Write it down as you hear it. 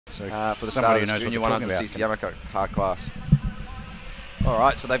for the start of this Junior 100cc Yamaha class. All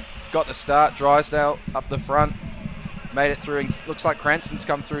right, so they've got the start. Drysdale up the front, made it through, and looks like Cranston's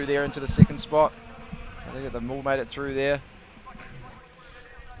come through there into the second spot. I think they've all made it through there.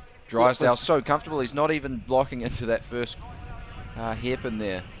 Drysdale so comfortable, he's not even blocking into that first hairpin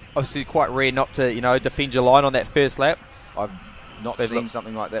there. Obviously quite rare not to, defend your line on that first lap. I've not seen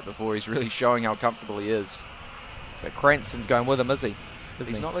something like that before. He's really showing how comfortable he is. But Cranston's going with him, is he?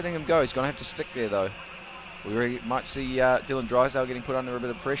 He's not letting him go. He's going to have to stick there, though. We really might see Dylan Drysdale getting put under a bit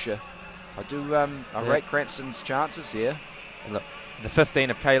of pressure. I rate Cranston's chances here. And look, the 15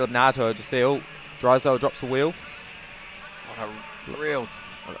 of Caleb Nato are just there. Oh, Drysdale drops the wheel. What a real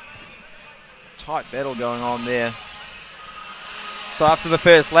tight battle going on there. So after the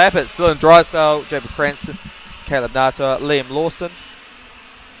first lap, it's Dylan Drysdale, Jacob Cranston, Caleb Nato, Liam Lawson.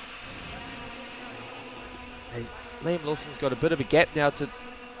 Liam Lawson's got a bit of a gap now to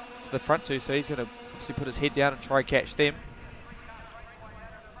the front two, so he's going to obviously put his head down and try and catch them.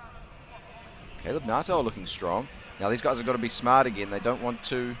 Caleb Nato looking strong. Now these guys have got to be smart again. They don't want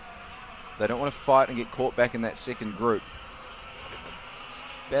to fight and get caught back in that second group.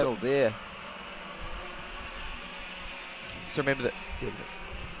 Battle there. So remember that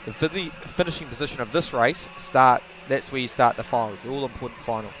the finishing position of this race that's where you start the final, the all-important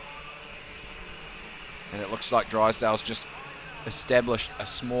final. And it looks like Drysdale's just established a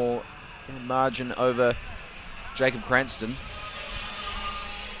small margin over Jacob Cranston.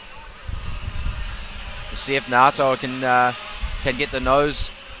 We'll see if Nato can get the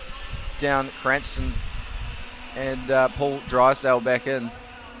nose down Cranston and pull Drysdale back in.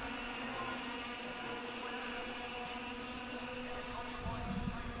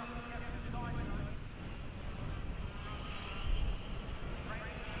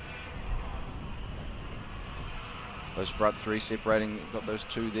 Those front three separating, got those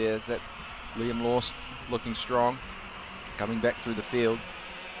two there. Is that Liam Lawson looking strong, coming back through the field.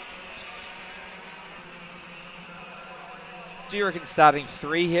 Do you reckon starting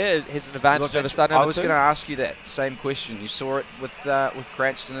three here has an advantage over starting number two? I was going to ask you that same question. You saw it with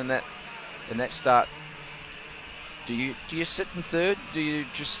Cranston in that start. Do you sit in third? Do you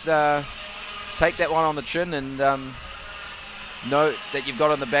just take that one on the chin and know that you've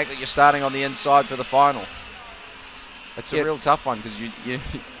got on the back that you're starting on the inside for the final? It's a real tough one because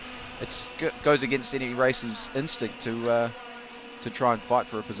it goes against any racer's instinct to try and fight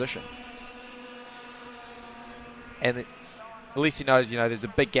for a position. And at least he knows, there's a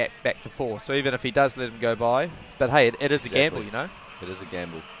big gap back to four. So even if he does let him go by, but hey, it is a gamble, It is a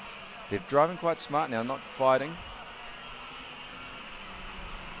gamble. They're driving quite smart now, not fighting.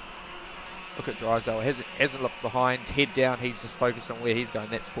 Look at Drysdale, hasn't looked behind, head down. He's just focused on where he's going.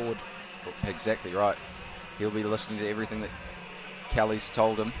 That's forward. Exactly right. He'll be listening to everything that Kelly's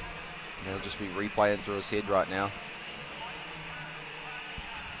told him. And he'll just be replaying through his head right now.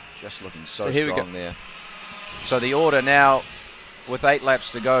 Just looking so strong there. So the order now, with 8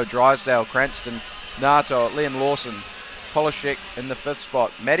 laps to go, Drysdale, Cranston, Nato, Liam Lawson, Polishek in the 5th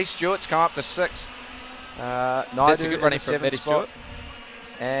spot. Matty Stewart's come up to 6th. That's a good running from Matty Stewart.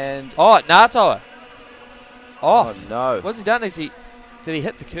 And Nato. Oh no. What's he done? Did he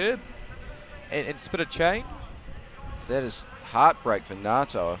hit the curb and spit a chain? That is heartbreak for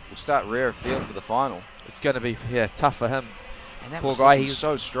Nato. We'll start rear field for the final. It's going to be tough for him. And that poor was guy, he's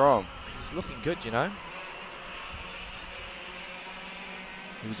so strong. He's looking good, He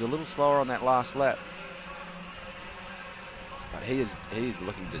was a little slower on that last lap. But he's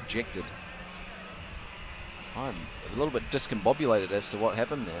looking dejected. I'm a little bit discombobulated as to what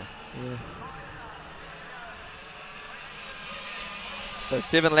happened there. Yeah. So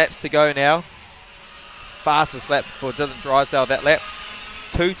 7 laps to go now. Fastest lap for Dylan Drysdale that lap.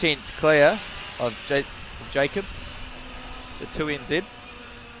 2/10 clear of Jacob. The 2NZ.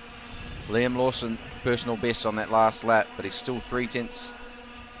 Liam Lawson, personal best on that last lap, but he's still 3/10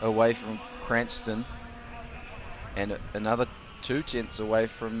 away from Cranston. And another 2/10 away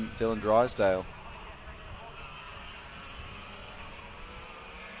from Dylan Drysdale.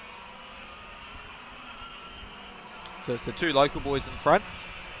 So it's the two local boys in front.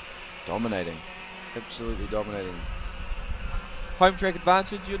 Dominating. Absolutely dominating. Home track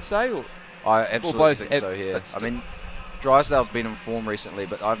advantage, you'd say? Or I absolutely think so here. I mean, Drysdale's been in form recently,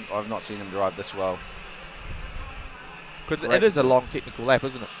 but I've not seen him drive this well. Because it is a long technical lap,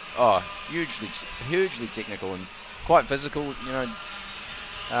 isn't it? Oh, hugely technical and quite physical.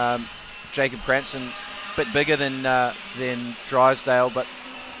 Jacob Cranston, a bit bigger than Drysdale, but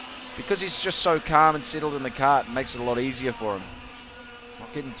because he's just so calm and settled in the kart, it makes it a lot easier for him.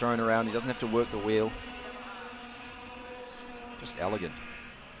 Not getting thrown around, he doesn't have to work the wheel. Just elegant.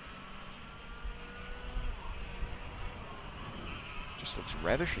 Just looks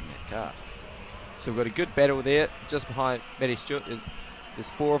ravishing, that car. So we've got a good battle there. Just behind Maddie Stewart, there's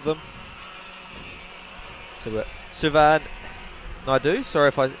 4 of them. So we're Suvan Naidu, sorry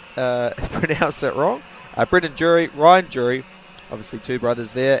if I pronounced that wrong. Brendan Jury, Ryan Jury, obviously 2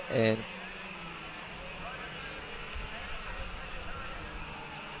 brothers there, and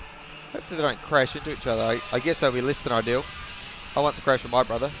hopefully they don't crash into each other. I guess they'll be less than ideal. I once crashed with my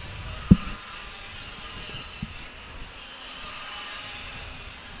brother.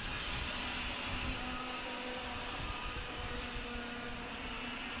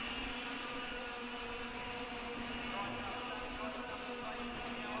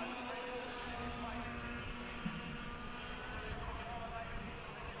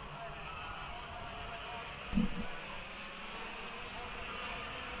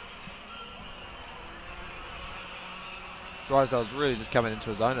 Drysdale's really just coming into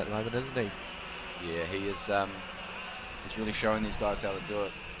his own at the moment, isn't he? Yeah, he is. He's really showing these guys how to do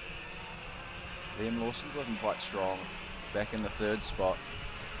it. Liam Lawson's looking quite strong, back in the 3rd spot.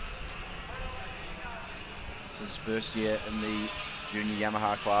 This is his first year in the junior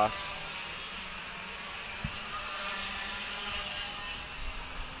Yamaha class.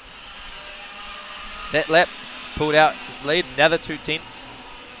 That lap pulled out his lead, another 2 tenths.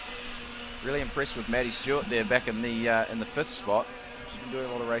 Really impressed with Maddie Stewart there, back in the 5th spot. She's been doing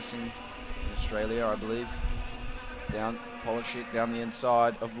a lot of racing in Australia, I believe. Down Polishek down the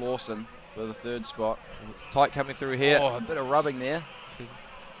inside of Lawson for the 3rd spot. It's tight coming through here. Oh, a bit of rubbing there.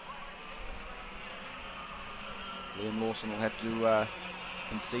 Liam Lawson will have to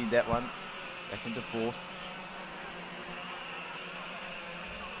concede that one. Back into 4th.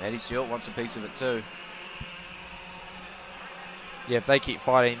 Maddie Stewart wants a piece of it too. Yeah, if they keep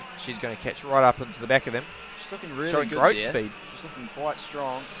fighting, she's going to catch right up into the back of them. She's looking really showing good great there. speed. She's looking quite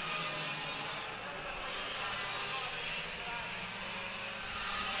strong.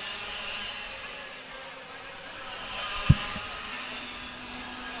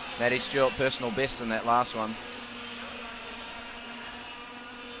 Maddie Stewart, personal best in that last one.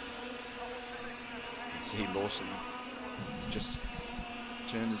 See Lawson. He's just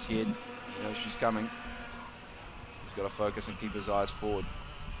turned his head. You know she's coming. He's got to focus and keep his eyes forward.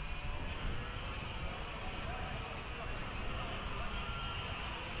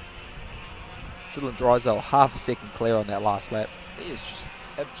 Dylan Drysdale half a second clear on that last lap. He is just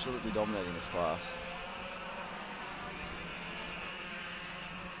absolutely dominating this class.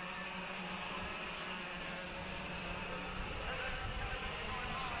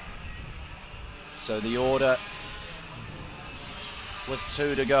 So the order with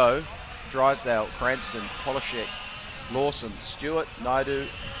 2 to go: Drysdale, Cranston, Polishek, Lawson, Stewart, Naidu,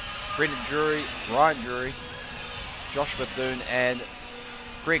 Brendan Jury, Ryan Jury, Josh Bethune, and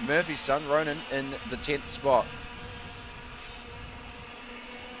Greg Murphy's son, Ronan, in the 10th spot.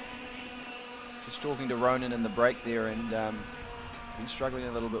 Just talking to Ronan in the break there, and he's been struggling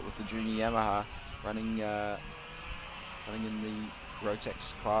a little bit with the junior Yamaha, running in the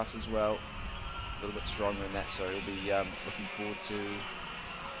Rotax class as well. A little bit stronger in that, so he'll be looking forward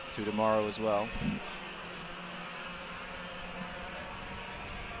to tomorrow as well.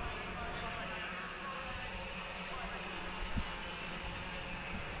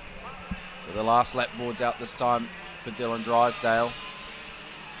 So the last lap board's out this time for Dylan Drysdale.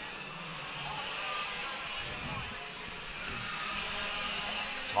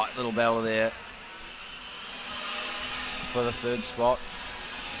 Tight little battle there for the 3rd spot.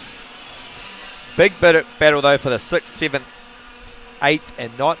 Big battle though for the 6th, 7th, 8th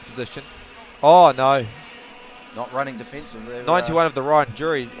and 9th position. Oh no. Not running defensive. 91 of the Ryan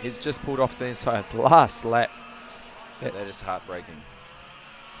Jury has just pulled off the inside of the last lap. That is heartbreaking.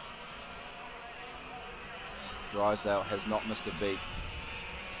 Drysdale has not missed a beat.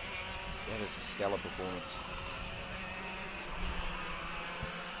 That is a stellar performance.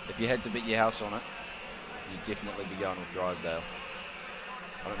 If you had to bet your house on it, you'd definitely be going with Drysdale.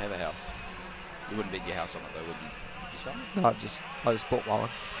 I don't have a house. You wouldn't bet your house on it though, would you? You something? No, I just bought one.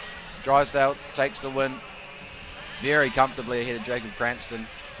 Drysdale takes the win very comfortably ahead of Jacob Cranston.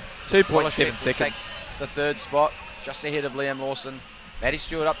 2.7 seconds. Take the 3rd spot, just ahead of Liam Lawson. Maddie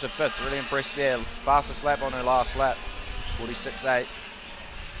Stewart up to 5th, really impressed there. Fastest lap on her last lap, 46.8.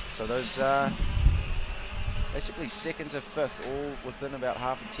 So those basically 2nd to 5th, all within about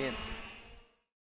half a tenth.